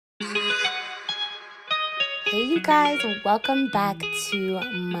Hey you guys, welcome back to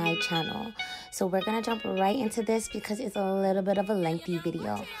my channel. So we're gonna jump right into this because it's a little bit of a lengthy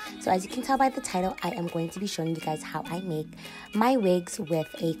video. So as you can tell by the title, I am going to be showing you guys how I make my wigs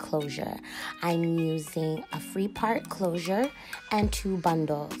with a closure. I'm using a 3-part closure and 2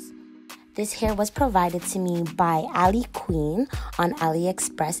 bundles. This hair was provided to me by Ali Queen on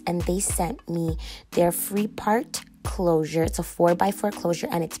AliExpress, and they sent me their 3-part closure. It's a 4x4 closure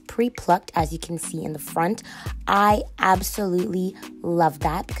and it's pre-plucked, as you can see in the front. I absolutely love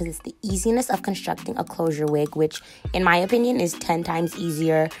that because it's the easiness of constructing a closure wig, which in my opinion is 10 times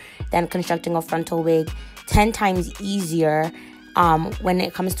easier than constructing a frontal wig, 10 times easier when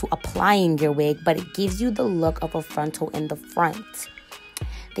it comes to applying your wig, but it gives you the look of a frontal in the front.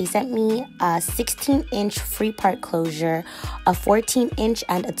 They sent me a 16-inch 3-part closure, a 14-inch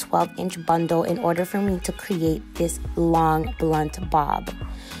and a 12-inch bundle in order for me to create this long blunt bob.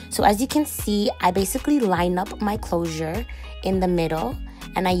 So as you can see, I basically line up my closure in the middle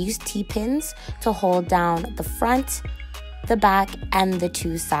and I use T-pins to hold down the front, the back, and the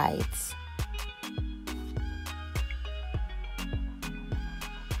 2 sides.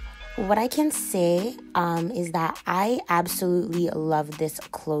 What I can say is that I absolutely love this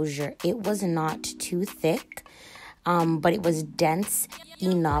closure. It was not too thick, but it was dense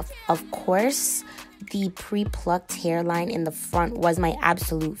enough. Of course, the pre-plucked hairline in the front was my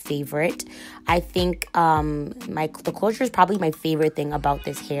absolute favorite. I think the closure is probably my favorite thing about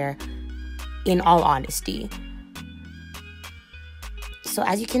this hair, in all honesty. So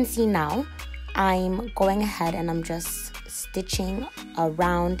as you can see now, I'm going ahead and I'm just stitching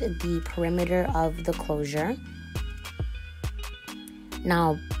around the perimeter of the closure.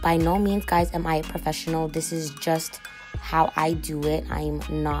 Now, by no means, guys, am I a professional. This is just how I do it. I'm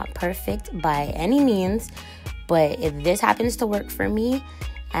not perfect by any means, but if this happens to work for me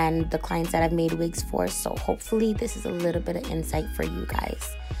and the clients that I've made wigs for, so hopefully this is a little bit of insight for you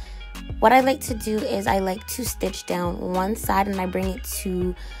guys. What I like to do is I like to stitch down one side and I bring it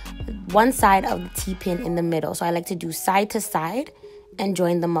to one side of the T-pin in the middle. So I like to do side to side and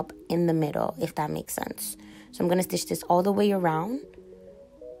join them up in the middle, if that makes sense. So I'm going to stitch this all the way around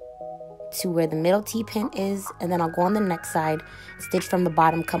to where the middle T-pin is, and then I'll go on the next side, stitch from the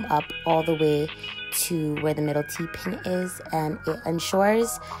bottom, come up all the way to where the middle T-pin is, and it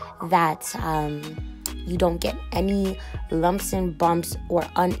ensures that you don't get any lumps and bumps or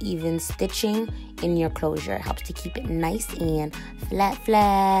uneven stitching in your closure. It helps to keep it nice and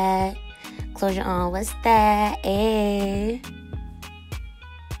flat. Closure on, what's that? Eh?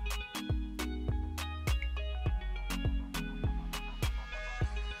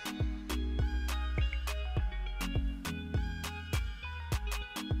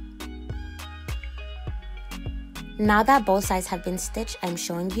 Now that both sides have been stitched, I'm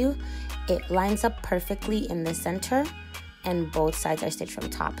showing you it lines up perfectly in the center and both sides are stitched from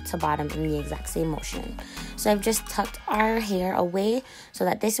top to bottom in the exact same motion. So I've just tucked our hair away so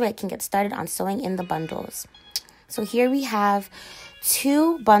that this way I can get started on sewing in the bundles. So here we have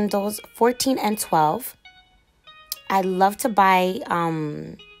 2 bundles, 14 and 12. I love to buy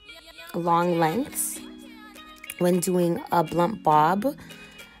long lengths when doing a blunt bob,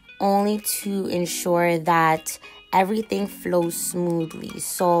 only to ensure that everything flows smoothly.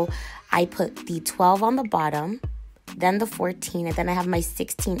 So I put the 12 on the bottom, then the 14, and then I have my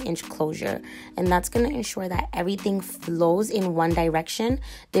 16-inch closure. And that's going to ensure that everything flows in one direction.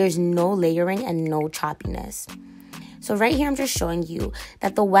 There's no layering and no choppiness. So right here, I'm just showing you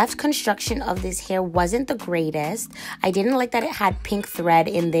that the weft construction of this hair wasn't the greatest. I didn't like that it had pink thread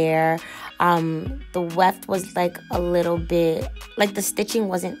in there. The weft was like a little bit, like the stitching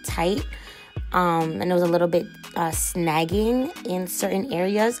wasn't tight. And it was a little bit snagging in certain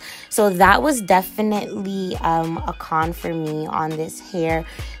areas. So that was definitely a con for me on this hair.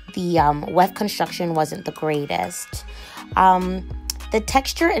 The weft construction wasn't the greatest. The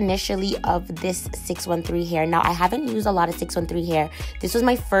texture initially of this 613 hair, now I haven't used a lot of 613 hair. This was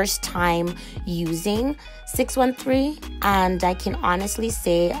my first time using 613, and I can honestly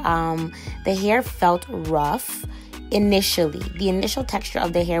say the hair felt rough initially. The initial texture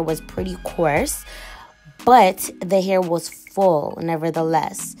of the hair was pretty coarse, but the hair was full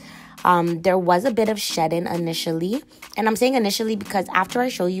nevertheless. There was a bit of shedding initially, and I'm saying initially because after I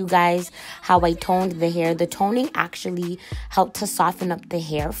show you guys how I toned the hair, the toning actually helped to soften up the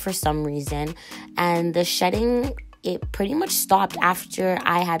hair for some reason, and the shedding, it pretty much stopped after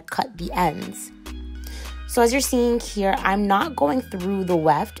I had cut the ends. So as you're seeing here, I'm not going through the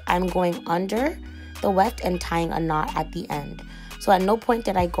weft, I'm going under the weft and tying a knot at the end. So at no point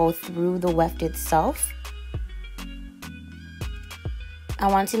did I go through the weft itself. I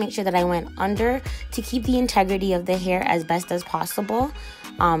want to make sure that I went under to keep the integrity of the hair as best as possible,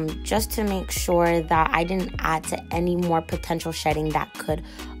 just to make sure that I didn't add to any more potential shedding that could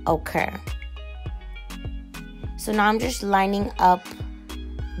occur. So now I'm just lining up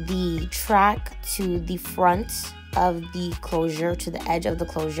the track to the front of the closure, to the edge of the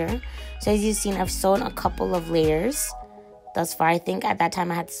closure. So as you've seen, I've sewn a couple of layers thus far. I think at that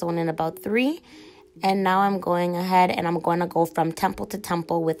time I had sewn in about 3. And now I'm going ahead and I'm going to go from temple to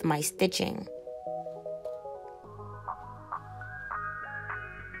temple with my stitching.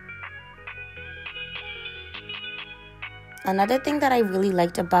 Another thing that I really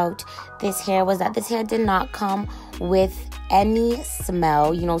liked about this hair was that this hair did not come with any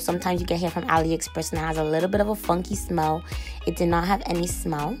smell. You know, sometimes you get hair from AliExpress and it has a little bit of a funky smell. It did not have any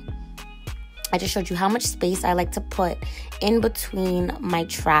smell. I just showed you how much space I like to put in between my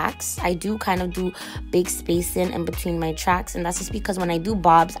tracks. I do kind of do big spacing in between my tracks, and that's just because when I do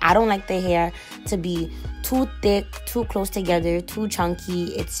bobs, I don't like the hair to be too thick, too close together, too chunky.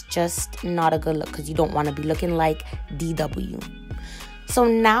 It's just not a good look because you don't want to be looking like DW. So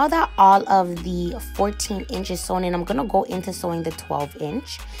now that all of the 14 inch is sewn in, I'm going to go into sewing the 12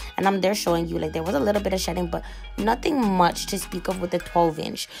 inch. And I'm there showing you, like, there was a little bit of shedding, but nothing much to speak of with the 12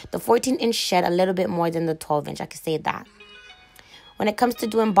 inch. The 14 inch shed a little bit more than the 12 inch. I can say that. When it comes to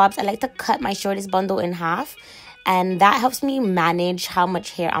doing bobs, I like to cut my shortest bundle in half. And that helps me manage how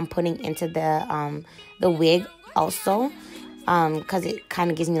much hair I'm putting into the wig also. Because it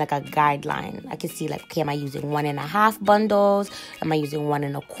kind of gives me like a guideline. I can see, like, okay, am I using 1.5 bundles? Am I using 1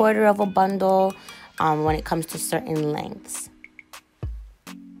 1/4 of a bundle? When it comes to certain lengths.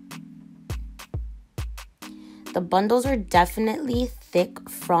 The bundles are definitely thick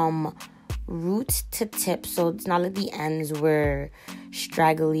from root to tip, so it's not like the ends were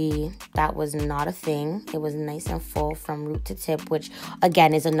straggly. That was not a thing. It was nice and full from root to tip, which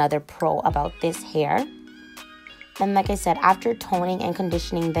again is another pro about this hair. And like I said, after toning and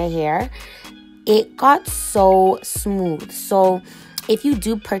conditioning the hair, it got so smooth. So if you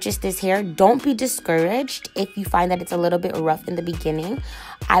do purchase this hair, don't be discouraged if you find that it's a little bit rough in the beginning.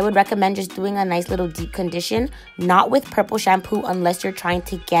 I would recommend just doing a nice little deep condition, not with purple shampoo unless you're trying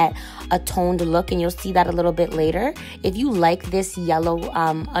to get a toned look, and you'll see that a little bit later. If you like this yellow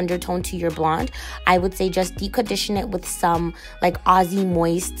undertone to your blonde, I would say just deep condition it with some like Aussie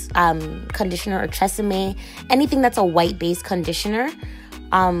Moist conditioner or Tresemme, anything that's a white based conditioner.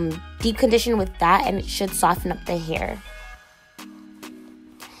 Deep condition with that and it should soften up the hair.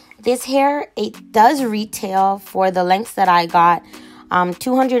 This hair, it does retail for the lengths that I got,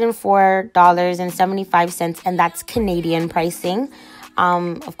 $204.75, and that's Canadian pricing.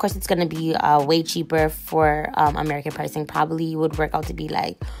 Of course, it's going to be way cheaper for American pricing. Probably would work out to be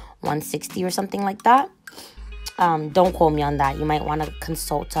like $160 or something like that. Don't quote me on that. You might want to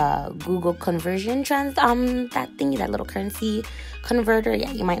consult Google conversion trends, that thingy, that little currency converter.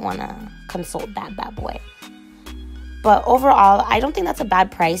 Yeah, you might want to consult that bad boy. But overall, I don't think that's a bad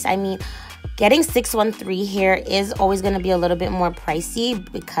price. I mean, getting 613 hair is always going to be a little bit more pricey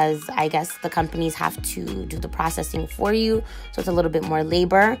because I guess the companies have to do the processing for you. So it's a little bit more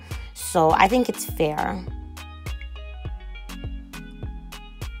labor. So I think it's fair.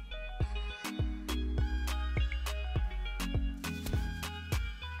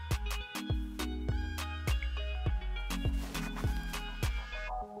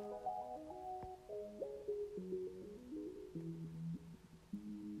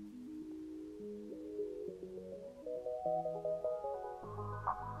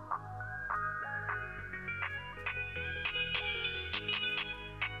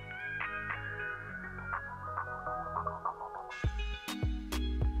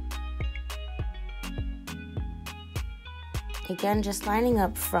 Again, just lining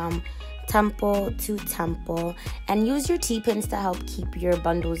up from temple to temple, and use your T-pins to help keep your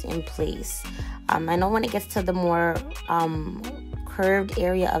bundles in place. I know when it gets to the more curved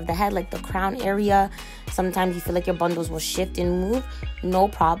area of the head, like the crown area, sometimes you feel like your bundles will shift and move. No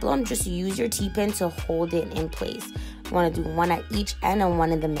problem. Just use your T-pin to hold it in place. You want to do one at each end and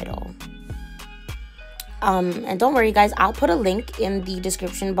one in the middle. And don't worry, guys, I'll put a link in the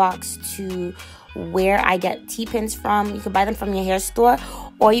description box to where I get T-pins from. You can buy them from your hair store,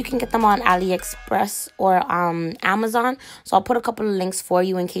 or you can get them on AliExpress or Amazon. So I'll put a couple of links for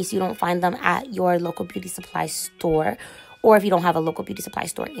you in case you don't find them at your local beauty supply store, or if you don't have a local beauty supply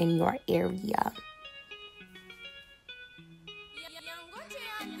store in your area.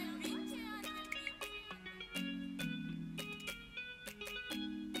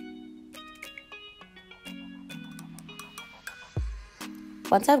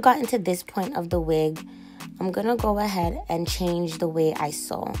 Once I've gotten to this point of the wig, I'm gonna go ahead and change the way I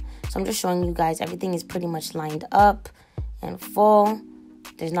sew. So I'm just showing you guys everything is pretty much lined up and full.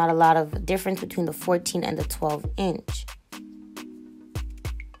 There's not a lot of difference between the 14 and the 12 inch.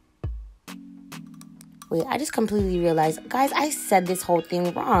 Wait, I just completely realized, guys, I said this whole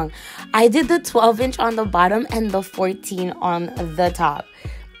thing wrong. I did the 12 inch on the bottom and the 14 on the top.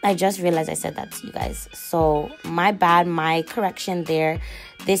 I just realized I said that to you guys. So my bad, my correction there.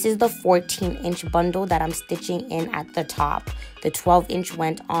 This is the 14 inch bundle that I'm stitching in at the top. The 12 inch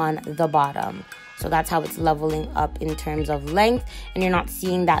went on the bottom. So that's how it's leveling up in terms of length, and you're not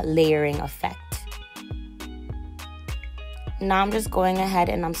seeing that layering effect. Now I'm just going ahead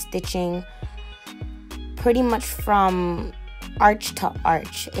and I'm stitching pretty much from arch to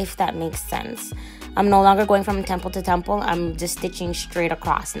arch, if that makes sense. I'm no longer going from temple to temple. I'm just stitching straight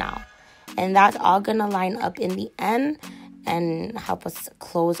across now. And that's all gonna line up in the end and help us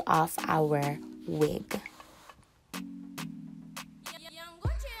close off our wig.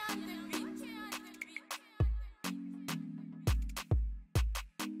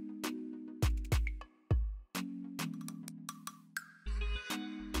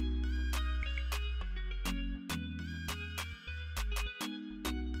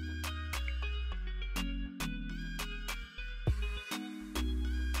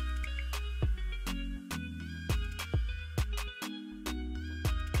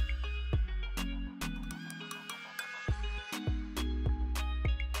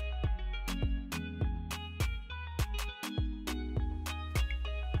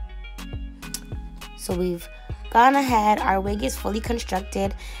 So we've gone ahead, our wig is fully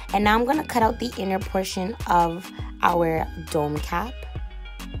constructed, and now I'm going to cut out the inner portion of our dome cap.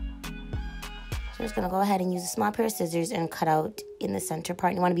 So I'm just going to go ahead and use a small pair of scissors and cut out in the center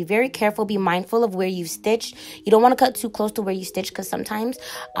part. You want to be very careful, be mindful of where you've stitched. You don't want to cut too close to where you stitched because sometimes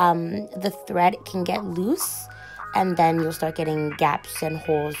the thread can get loose, and then you'll start getting gaps and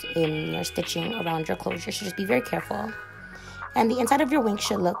holes in your stitching around your closure. So just be very careful. And the inside of your wing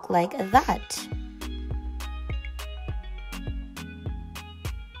should look like that.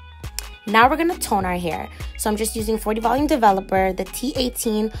 Now we're going to tone our hair. So I'm just using 40 Volume Developer, the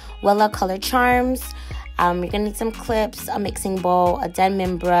T18 WELLA Color Charms. You're going to need some clips, a mixing bowl, a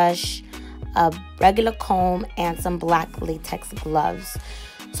Denman brush, a regular comb, and some black latex gloves.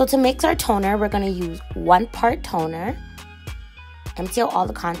 So to mix our toner, we're going to use 1 part toner, empty out all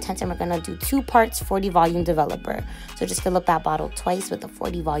the contents, and we're going to do 2 parts 40 Volume Developer. So just fill up that bottle twice with the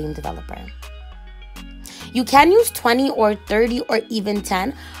 40 Volume Developer. You can use 20 or 30 or even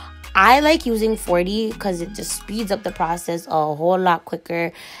 10. I like using 40 because it just speeds up the process a whole lot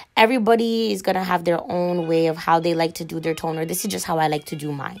quicker. Everybody is going to have their own way of how they like to do their toner. This is just how I like to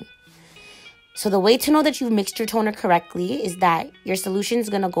do mine. So the way to know that you've mixed your toner correctly is that your solution is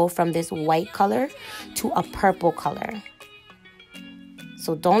going to go from this white color to a purple color.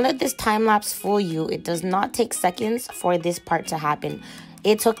 So don't let this time lapse fool you. It does not take seconds for this part to happen.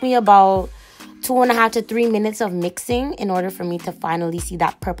 It took me about 2.5 to 3 minutes of mixing in order for me to finally see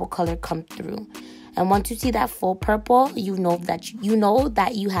that purple color come through. And once you see that full purple, you know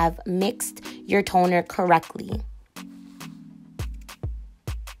that you have mixed your toner correctly.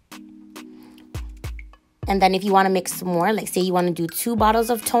 And then if you want to mix some more, like say you want to do 2 bottles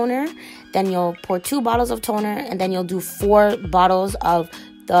of toner, then you'll pour 2 bottles of toner, and then you'll do 4 bottles of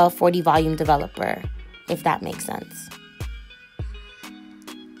the 40 Volume Developer, if that makes sense.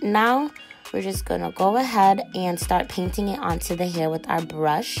 Now we're just going to go ahead and start painting it onto the hair with our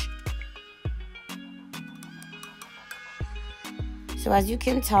brush. So as you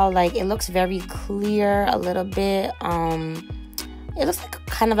can tell, like, it looks very clear a little bit. It looks like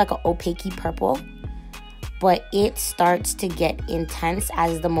kind of like an opaque purple, but it starts to get intense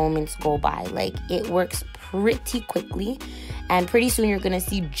as the moments go by. Like, it works pretty quickly, and pretty soon you're going to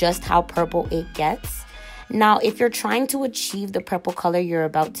see just how purple it gets. Now, if you're trying to achieve the purple color you're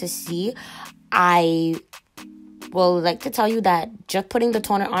about to see, I will like to tell you that just putting the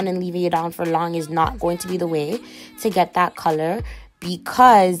toner on and leaving it on for long is not going to be the way to get that color,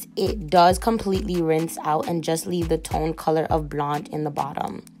 because it does completely rinse out and just leave the tone color of blonde in the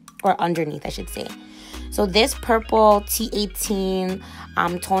bottom, or underneath, I should say. So this purple T18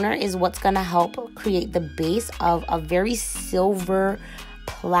 toner is what's going to help create the base of a very silver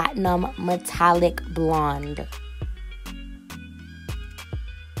platinum metallic blonde.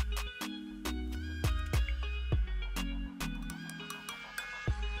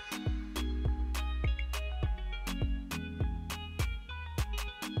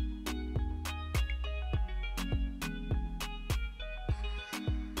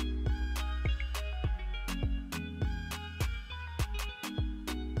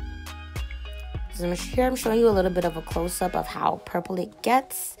 So here I'm showing you a little bit of a close-up of how purple it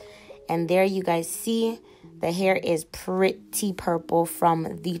gets. And there you guys see the hair is pretty purple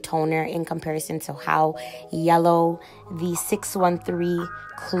from the toner in comparison to how yellow the 613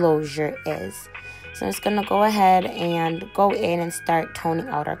 closure is. So I'm just going to go ahead and go in and start toning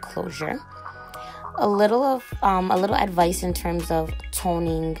out our closure. A little advice in terms of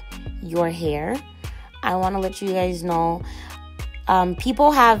toning your hair. I want to let you guys know,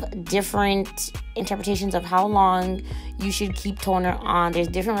 people have different interpretations of how long you should keep toner on. There's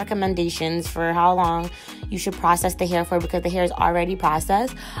different recommendations for how long you should process the hair for, because the hair is already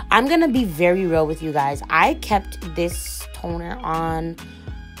processed. I'm gonna be very real with you guys. I kept this toner on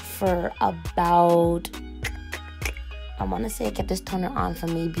for about, I want to say I kept this toner on for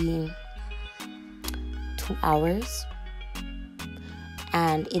maybe 2 hours,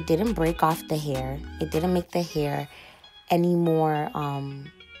 and it didn't break off the hair. It didn't make the hair any more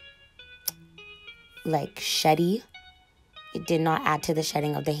like sheddy. It did not add to the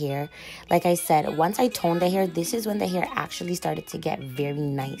shedding of the hair. Like I said, once I toned the hair, this is when the hair actually started to get very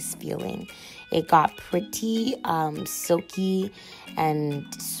nice feeling. It got pretty silky and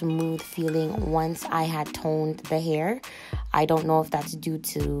smooth feeling once I had toned the hair. I don't know if that's due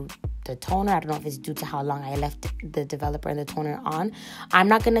to the toner. I don't know if it's due to how long I left the developer and the toner on. I'm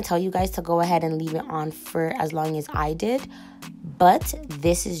not going to tell you guys to go ahead and leave it on for as long as I did, but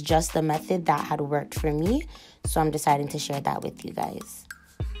this is just the method that had worked for me, so I'm deciding to share that with you guys.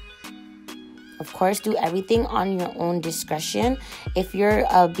 Of course, do everything on your own discretion. If you're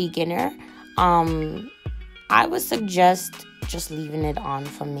a beginner, I would suggest just leaving it on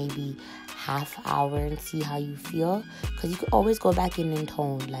for maybe half hour and see how you feel, because you could always go back in and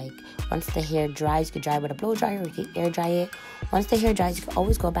tone. Like, once the hair dries, you could dry it with a blow dryer or you could air dry it. Once the hair dries, you can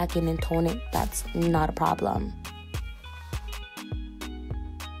always go back in and tone it. That's not a problem.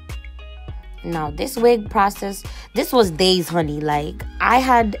 Now, this wig process, this was days, honey. Like, I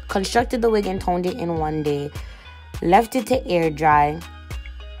had constructed the wig and toned it in one day, left it to air dry,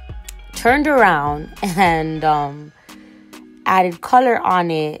 turned around and added color on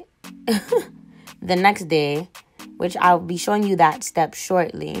it the next day, which I'll be showing you that step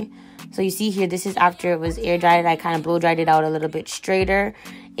shortly. So you see here, this is after it was air dried. I kind of blow dried it out a little bit straighter.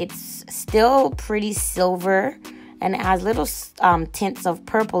 It's still pretty silver and it has little tints of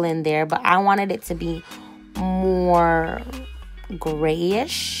purple in there, but I wanted it to be more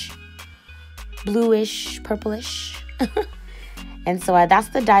grayish, bluish, purplish. And so that's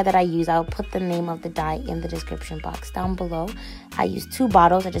the dye that I use. I'll put the name of the dye in the description box down below. I used 2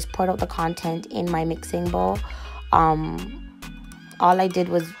 bottles. I just poured out the content in my mixing bowl. All I did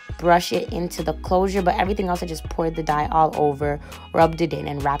was brush it into the closure, but everything else I just poured the dye all over, rubbed it in,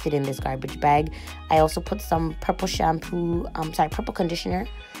 and wrapped it in this garbage bag. I also put some purple purple conditioner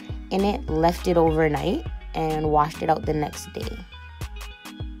in it, left it overnight, and washed it out the next day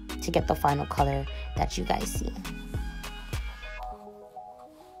to get the final color that you guys see.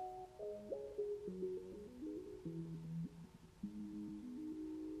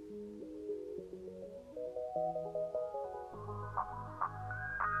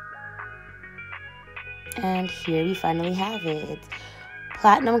 And here we finally have it. It's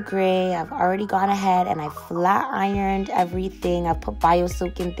platinum gray. I've already gone ahead and I flat ironed everything. I put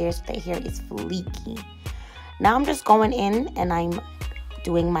BioSilk in there so the hair is fleeky. Now I'm just going in and I'm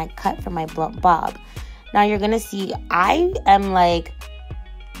doing my cut for my bob. Now you're gonna see I am like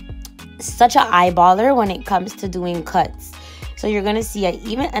such an eyeballer when it comes to doing cuts. So you're gonna see I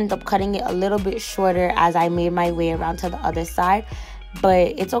even end up cutting it a little bit shorter as I made my way around to the other side.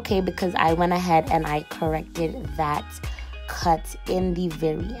 But it's okay because I went ahead and I corrected that cut in the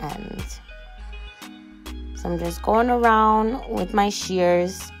very end. So I'm just going around with my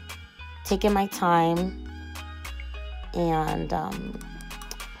shears, taking my time, and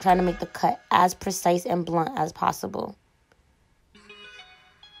trying to make the cut as precise and blunt as possible.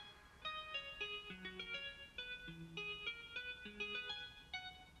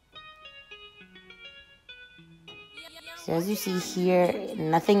 So as you see here,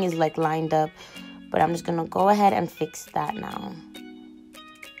 nothing is like lined up, but I'm just gonna go ahead and fix that now.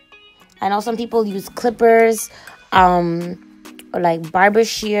 I know some people use clippers or like barber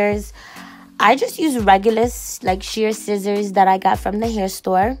shears. I just use regular like shear scissors that I got from the hair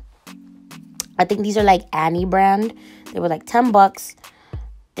store. I think these are like Annie brand. They were like $10.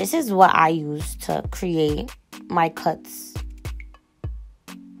 This is what I use to create my cuts.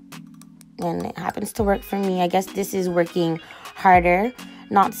 And it happens to work for me. I guess this is working harder,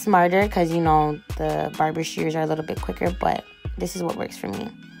 not smarter, because, you know, the barber shears are a little bit quicker, but this is what works for me.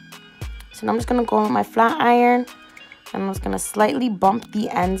 So now I'm just going to go with my flat iron, I'm just going to slightly bump the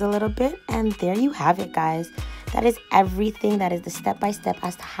ends a little bit. And there you have it, guys. That is everything. That is the step-by-step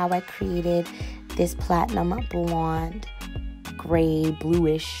as to how I created this platinum blonde, gray,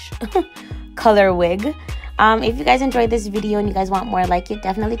 bluish color wig. If you guys enjoyed this video and you guys want more like it,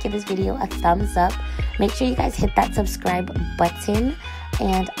 definitely give this video a thumbs up. Make sure you guys hit that subscribe button.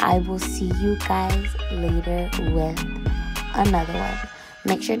 And I will see you guys later with another one.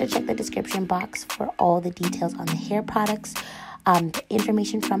 Make sure to check the description box for all the details on the hair products, the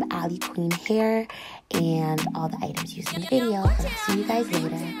information from Ali Queen Hair, and all the items used in the video. And I'll see you guys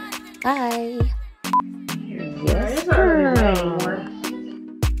later. Bye. Yes, girl.